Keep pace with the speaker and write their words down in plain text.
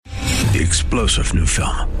the explosive new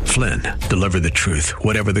film, Flynn, deliver the truth,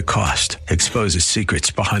 whatever the cost, exposes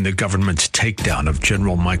secrets behind the government's takedown of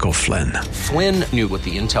General Michael Flynn. Flynn knew what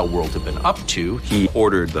the intel world had been up to. He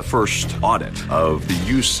ordered the first audit of the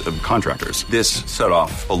use of contractors. This set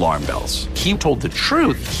off alarm bells. He told the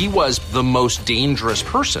truth. He was the most dangerous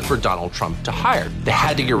person for Donald Trump to hire. They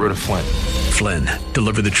had to get rid of Flynn. Flynn,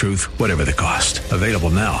 deliver the truth, whatever the cost. Available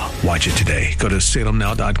now. Watch it today. Go to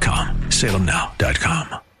salemnow.com.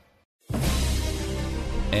 salemnow.com.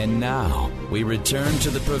 And now, we return to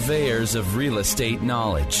the purveyors of real estate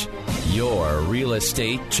knowledge, your Real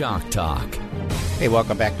Estate Chalk Talk. Hey,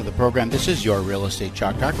 welcome back to the program. This is your Real Estate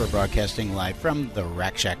Chalk Talk. We're broadcasting live from the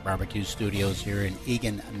Rack Shack Barbecue Studios here in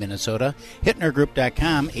Eagan, Minnesota.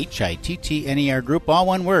 HittnerGroup.com, HITTNER Group, all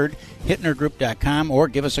one word, HittnerGroup.com, or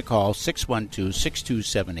give us a call,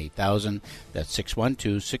 612-627-8000. That's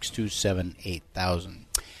 612-627-8000.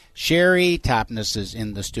 Cheri Topness is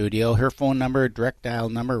in the studio. Her phone number, direct dial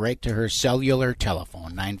number, right to her cellular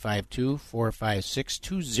telephone,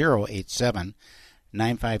 952-456-2087.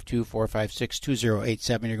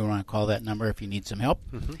 952-456-2087. You're going to want to call that number if you need some help.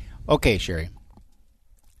 Mm-hmm. Okay, Cheri.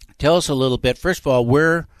 Tell us a little bit. First of all,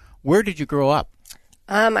 where did you grow up?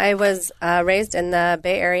 I was raised in the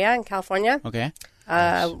Bay Area in California. Okay.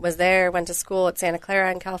 Nice. Was there, went to school at Santa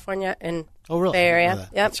Clara in California in really? Bay Area. Oh,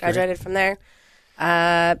 yep, graduated from there.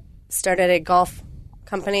 Started a golf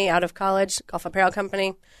company out of college, golf apparel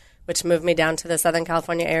company, which moved me down to the Southern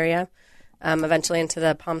California area, eventually into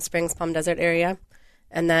the Palm Springs, Palm Desert area.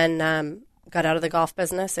 And then got out of the golf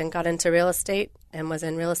business and got into real estate and was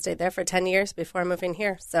in real estate there for 10 years before moving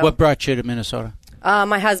here. So, what brought you to Minnesota?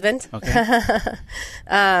 My husband. Okay.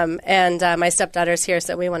 and my stepdaughter's here,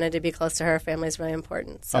 so we wanted to be close to her. Family's really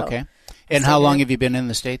important. So. Okay. And how long have you been in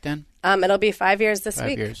the state then? It'll be 5 years this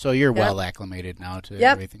week. 5 years. So you're well acclimated now to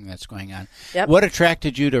everything that's going on. Yep. What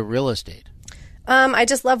attracted you to real estate? I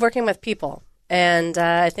just love working with people. And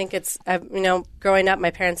I think it's, growing up,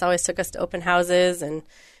 my parents always took us to open houses and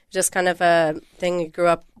just kind of a thing you grew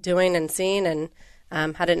up doing and seeing and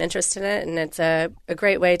had an interest in it. And it's a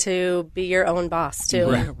great way to be your own boss,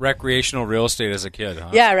 too. Recreational real estate as a kid,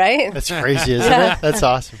 huh? Yeah, right? That's crazy, isn't it? That's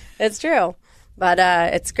awesome. It's true. But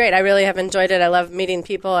it's great. I really have enjoyed it. I love meeting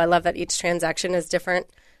people. I love that each transaction is different.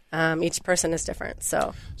 Each person is different.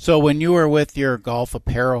 So when you were with your golf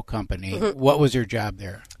apparel company, what was your job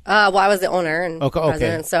there? Well, I was the owner and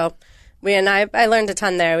president. So I learned a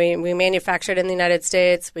ton there. We manufactured in the United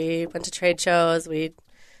States. We went to trade shows. We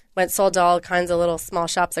sold to all kinds of little small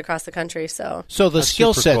shops across the country. So the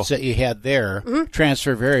skill sets that you had there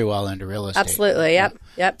transfer very well into real estate. Absolutely.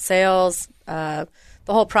 Yep. Sales, the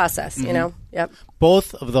whole process, Yep.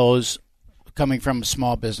 Both of those coming from a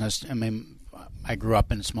small business. I mean, I grew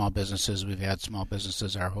up in small businesses. We've had small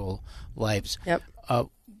businesses our whole lives. Yep.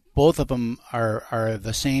 Both of them are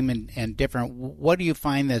the same and different. What do you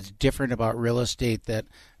find that's different about real estate that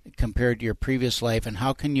compared to your previous life, and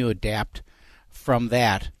how can you adapt from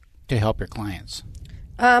that to help your clients?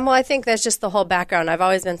 Well, I think that's just the whole background. I've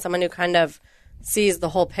always been someone who kind of sees the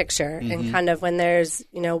whole picture and kind of when there's,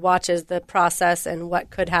 watches the process and what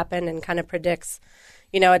could happen and kind of predicts,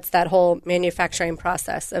 it's that whole manufacturing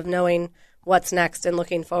process of knowing what's next and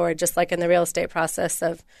looking forward, just like in the real estate process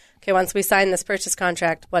of, okay, once we sign this purchase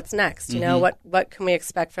contract, what's next? What can we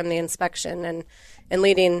expect from the inspection and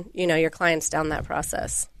leading, your clients down that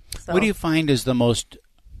process. So. What do you find is the most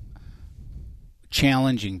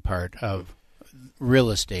challenging part of real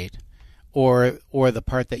estate or the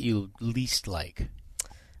part that you least like?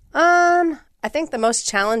 I think the most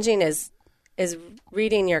challenging is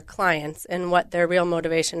reading your clients and what their real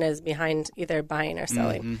motivation is behind either buying or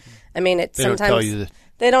selling. I mean,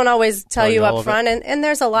 they don't always tell you up front, and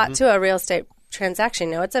there's a lot to a real estate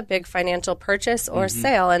transaction. It's a big financial purchase or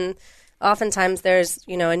sale, and oftentimes there's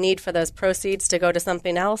a need for those proceeds to go to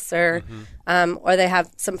something else, or they have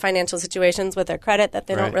some financial situations with their credit that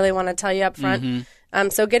they don't really want to tell you up front.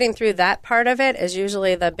 So getting through that part of it is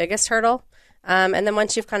usually the biggest hurdle. And then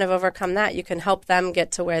once you've kind of overcome that, you can help them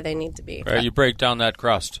get to where they need to be. Right, you break down that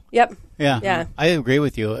crust. Yep. Yeah. I agree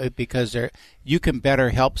with you because you can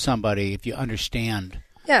better help somebody if you understand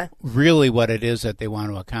really what it is that they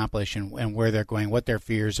want to accomplish and where they're going, what their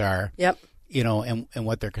fears are, and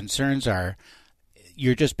what their concerns are.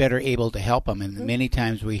 You're just better able to help them. And many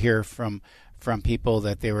times we hear from people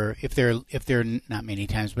that if they're not many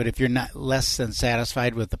times, but if you're not less than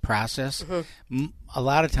satisfied with the process, a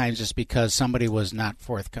lot of times it's because somebody was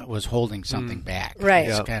was holding something back. Right.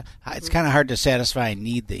 It's kind of hard to satisfy a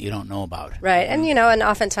need that you don't know about. Right. And and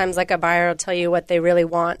oftentimes like a buyer will tell you what they really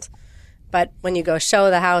want, But when you go show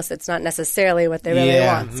the house, it's not necessarily what they really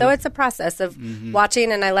want. So it's a process of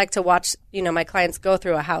watching, and I like to watch, my clients go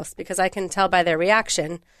through a house because I can tell by their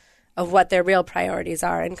reaction of what their real priorities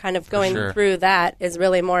are, and kind of going through that is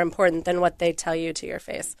really more important than what they tell you to your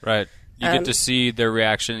face. Right. You get to see their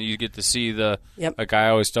reaction. You get to see like I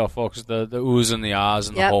always tell folks, the oohs and the ahs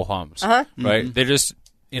and the whole hums. Right? They're just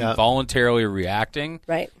involuntarily reacting.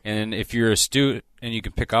 Right. And if you're astute and you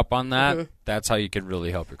can pick up on that, that's how you can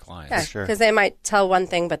really help your clients. Yeah, because they might tell one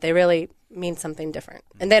thing, but they really mean something different.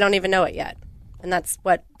 And they don't even know it yet. And that's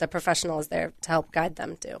what the professional is there to help guide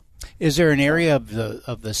them to. Is there an area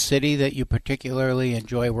of the city that you particularly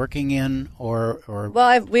enjoy working in, or?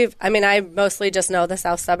 Well, I mostly just know the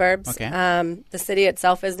south suburbs. Okay. The city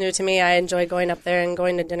itself is new to me. I enjoy going up there and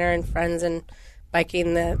going to dinner and friends and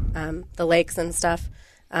biking the lakes and stuff.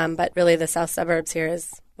 But really, the south suburbs here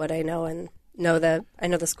is what I know, and I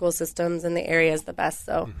know the school systems and the area is the best.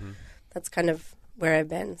 So that's kind of where I've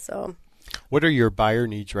been. So, what are your buyer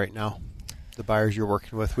needs right now? The buyers you're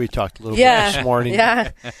working with, we talked a little bit this morning.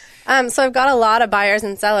 Yeah. So I've got a lot of buyers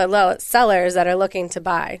and sellers that are looking to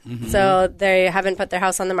buy. So they haven't put their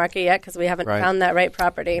house on the market yet because we haven't found that right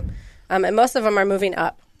property. And most of them are moving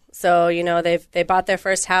up. So, they bought their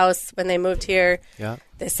first house when they moved here. Yeah.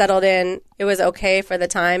 They settled in. It was okay for the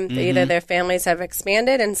time. Either their families have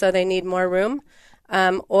expanded and so they need more room,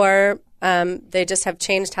 or they just have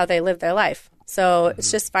changed how they live their life. So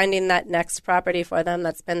it's just finding that next property for them.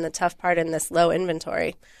 That's been the tough part in this low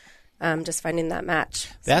inventory, just finding that match.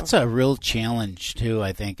 That's a real challenge, too,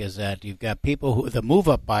 I think, is that you've got people who the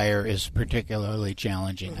move-up buyer is particularly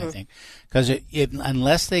challenging, I think, because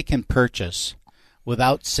unless they can purchase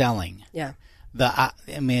without selling, it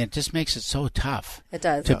just makes it so tough. It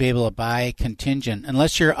does. To be able to buy contingent.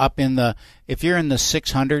 Unless you're if you're in the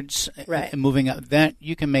 600s moving up, then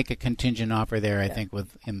you can make a contingent offer there, I think,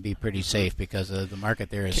 and be pretty safe because the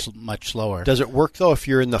market there is much slower. Does it work, though, if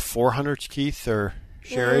you're in the 400s, Keith or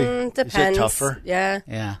Cheri? Depends. Is it tougher? Yeah.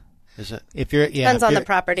 Yeah. Is it? Depends on the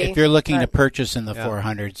property. If you're looking to purchase in the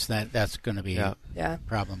 400s, that's going to be a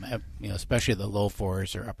problem. Especially the low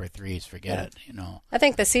 4s or upper 3s. Forget it. I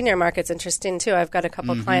think the senior market's interesting too. I've got a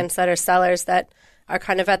couple clients that are sellers that are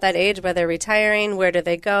kind of at that age where they're retiring. Where do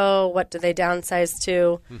they go? What do they downsize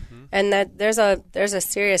to? And that there's a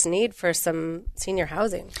serious need for some senior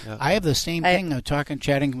housing. Yeah. I have the same thing. I'm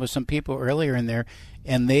chatting with some people earlier in there,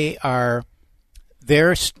 and they're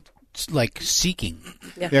like seeking.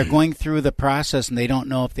 Yeah. They're going through the process, and they don't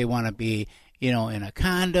know if they want to be, in a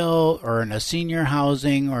condo or in a senior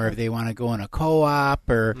housing, or if they want to go in a co-op,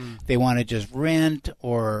 or they want to just rent,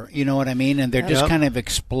 or you know what I mean. And they're just kind of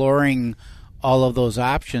exploring all of those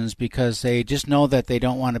options because they just know that they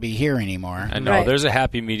don't want to be here anymore. I know. There's a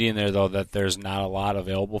happy median there, though, that there's not a lot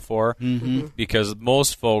available for, because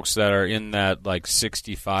most folks that are in that like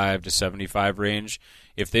 65 to 75 range,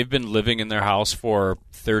 if they've been living in their house for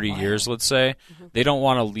 30 years, let's say, they don't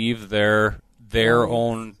want to leave their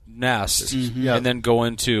own nest and then go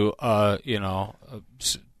into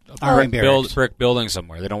brick building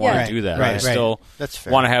somewhere. They don't want to do that. They still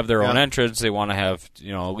want to have their own entrance. They want to have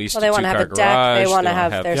at least a 2-car garage. They want to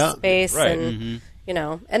have their space, and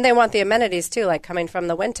and they want the amenities too. Like coming from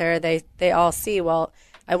the winter, they all see, well,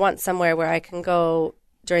 I want somewhere where I can go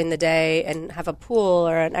during the day and have a pool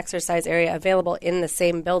or an exercise area available in the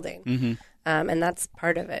same building. And that's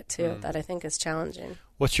part of it, too, that I think is challenging.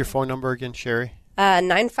 What's your phone number again, Cheri?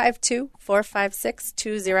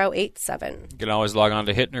 952-456-2087. You can always log on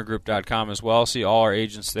to hittnergroup.com as well. See all our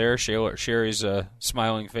agents there. Cheri's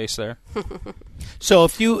smiling face there. So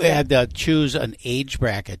if you had to choose an age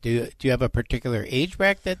bracket, do you have a particular age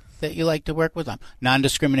bracket that you like to work with?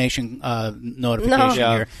 Non-discrimination notification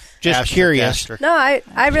here. Just curious. No, I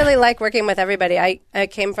really like working with everybody. I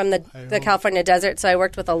came from the California desert, so I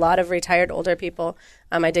worked with a lot of retired older people.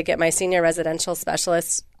 I did get my senior residential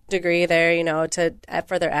specialist degree there, to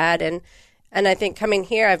further add. And I think coming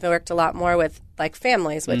here, I've worked a lot more with like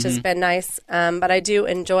families, which has been nice. But I do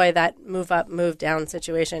enjoy that move up, move down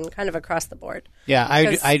situation kind of across the board. Yeah,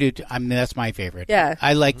 I do. I mean, that's my favorite. Yeah.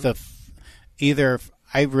 I like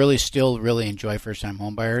I really still really enjoy first-time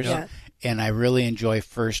home buyers. Yeah. And I really enjoy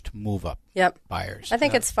first move-up buyers. I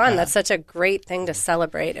think it's fun. That's such a great thing to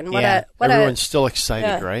celebrate. And everyone's still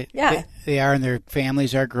excited, right? Yeah, they are, and their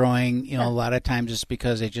families are growing. A lot of times it's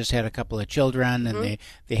because they just had a couple of children, and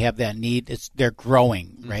they have that need. They're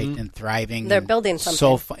growing, right, and thriving. They're building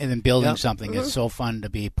something. And then building something. It's so fun to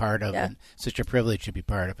be part of, and such a privilege to be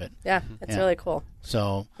part of it. Yeah, it's really cool.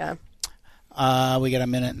 So, we got a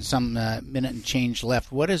minute and change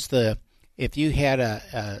left. What is if you had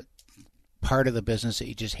a part of the business that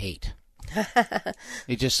you just hate?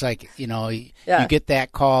 It's just like, you get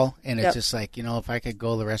that call, and it's just like, if I could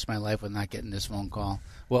go the rest of my life with not getting this phone call,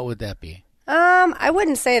 what would that be? I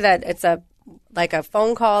wouldn't say that it's a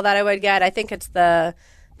phone call that I would get. I think it's the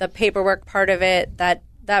paperwork part of it, that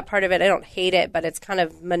part of it. I don't hate it, but it's kind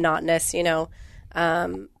of monotonous,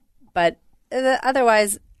 But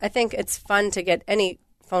otherwise, I think it's fun to get any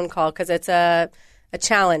phone call because it's a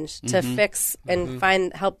challenge to fix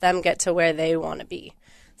and help them get to where they want to be.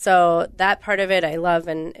 So that part of it I love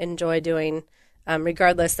and enjoy doing,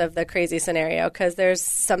 regardless of the crazy scenario, because there's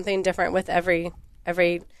something different with every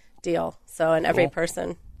deal. So and every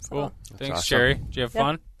person. So. Cool. Thanks, awesome. Cheri. Did you have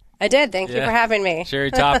fun? I did. Thank you for having me. Cheri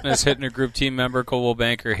Topness, Hittner Group team member, Coldwell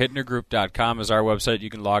Banker. HittnerGroup.com is our website. You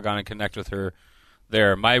can log on and connect with her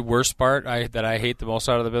there. My worst part that I hate the most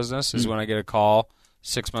out of the business is when I get a call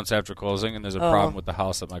 6 months after closing and there's a problem with the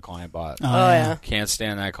house that my client bought. Yeah. Can't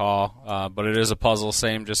stand that call. But it is a puzzle,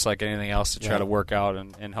 same just like anything else, to try to work out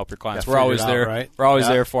and help your clients. We're always there. Right? We're always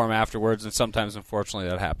there for them afterwards, and sometimes, unfortunately,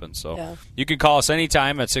 that happens. So you can call us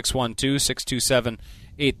anytime at 612-627-8000,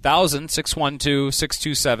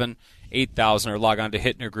 612-627-8000, or log on to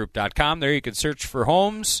HittnerGroup.com. There you can search for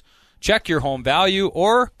homes, check your home value,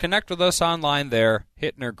 or connect with us online there,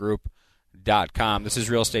 HittnerGroup.com. This is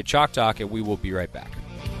Real Estate Chalk Talk, and we will be right back.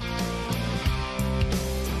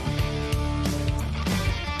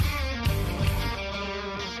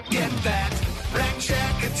 Get that Rack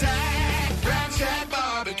Shack attack, Rack Shack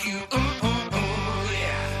barbecue.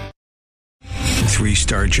 Yeah.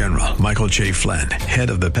 3-star General Michael J. Flynn, head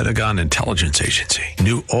of the Pentagon Intelligence Agency,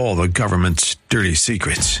 knew all the government's dirty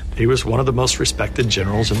secrets. He was one of the most respected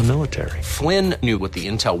generals in the military. Flynn knew what the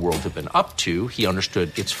intel world had been up to. He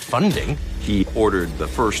understood its funding. He ordered the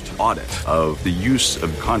first audit of the use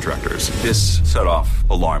of contractors. This set off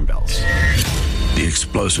alarm bells. The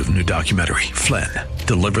explosive new documentary, Flynn,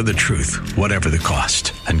 Deliver the Truth, Whatever the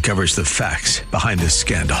Cost, uncovers the facts behind this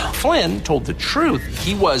scandal. Flynn told the truth.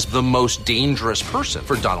 He was the most dangerous person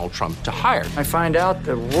for Donald Trump to hire. I find out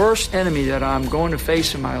the worst enemy that I'm going to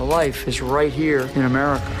face in my life is right here in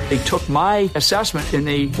America. They took my assessment and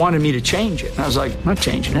they wanted me to change it. And I was like, I'm not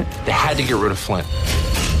changing it. They had to get rid of Flynn.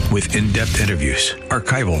 With in-depth interviews,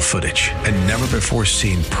 archival footage, and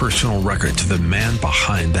never-before-seen personal records of the man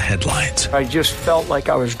behind the headlines. I just felt like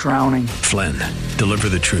I was drowning. Flynn, Deliver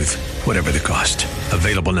the Truth, Whatever the Cost.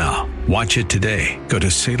 Available now. Watch it today. Go to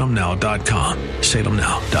salemnow.com.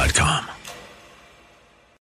 salemnow.com.